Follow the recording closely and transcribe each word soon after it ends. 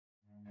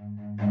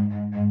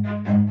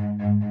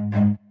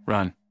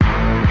Run.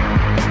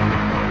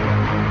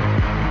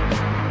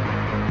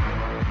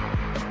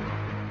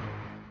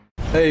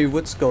 Hey,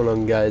 what's going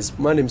on guys?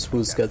 My name's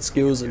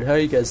WillScottSkills and how are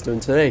you guys doing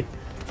today?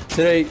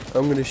 Today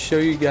I'm going to show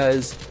you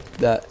guys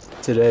that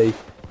today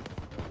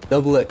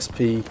double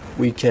XP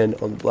weekend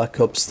on Black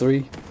Ops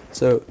 3.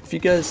 So if you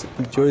guys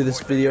enjoy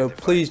this video,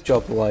 please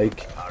drop a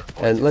like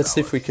and let's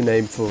see if we can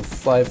aim for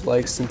 5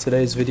 likes in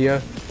today's video.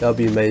 That'll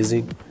be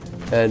amazing.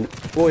 And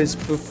boys,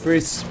 feel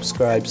free to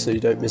subscribe so you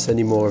don't miss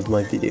any more of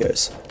my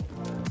videos.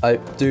 I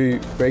do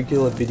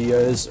regular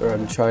videos, or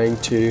I'm trying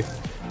to.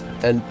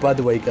 And by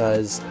the way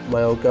guys,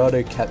 my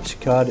Elgato capture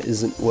card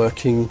isn't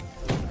working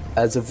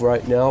as of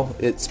right now.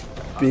 It's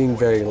being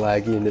very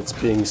laggy and it's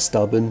being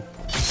stubborn.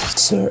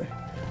 So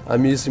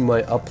I'm using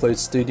my Upload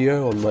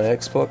Studio on my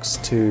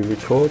Xbox to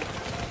record.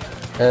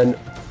 And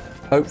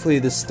hopefully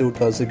this still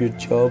does a good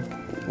job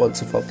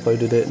once I've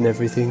uploaded it and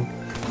everything.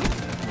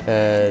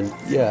 And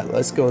yeah,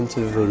 let's go into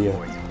the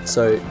video.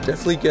 So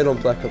definitely get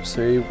on Black Ops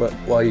 3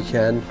 while you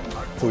can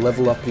to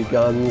level up your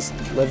guns,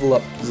 level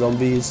up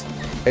zombies,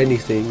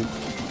 anything.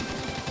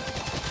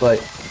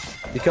 Like,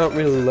 you can't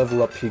really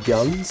level up your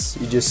guns,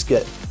 you just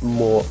get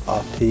more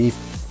RP,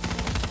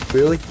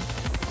 really,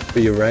 for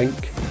your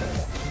rank.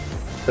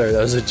 Sorry,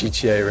 that was a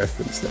GTA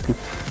reference then.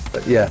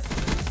 But yeah,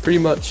 pretty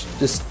much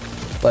just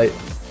like,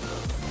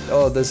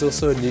 oh, there's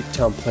also a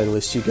Nuketown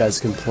playlist you guys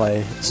can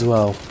play as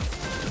well.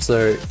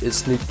 So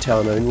it's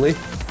Nuketown only.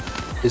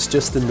 It's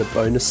just in the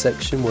bonus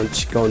section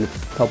once you go on a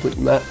public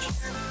match,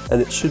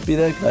 and it should be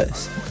there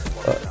guys.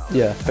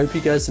 Yeah, hope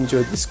you guys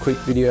enjoyed this quick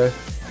video.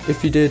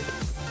 If you did,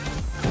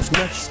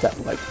 smash that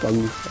like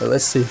button and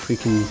let's see if we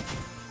can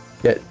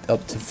get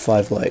up to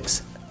 5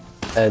 likes.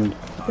 And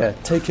yeah,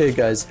 take care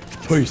guys,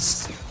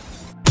 peace.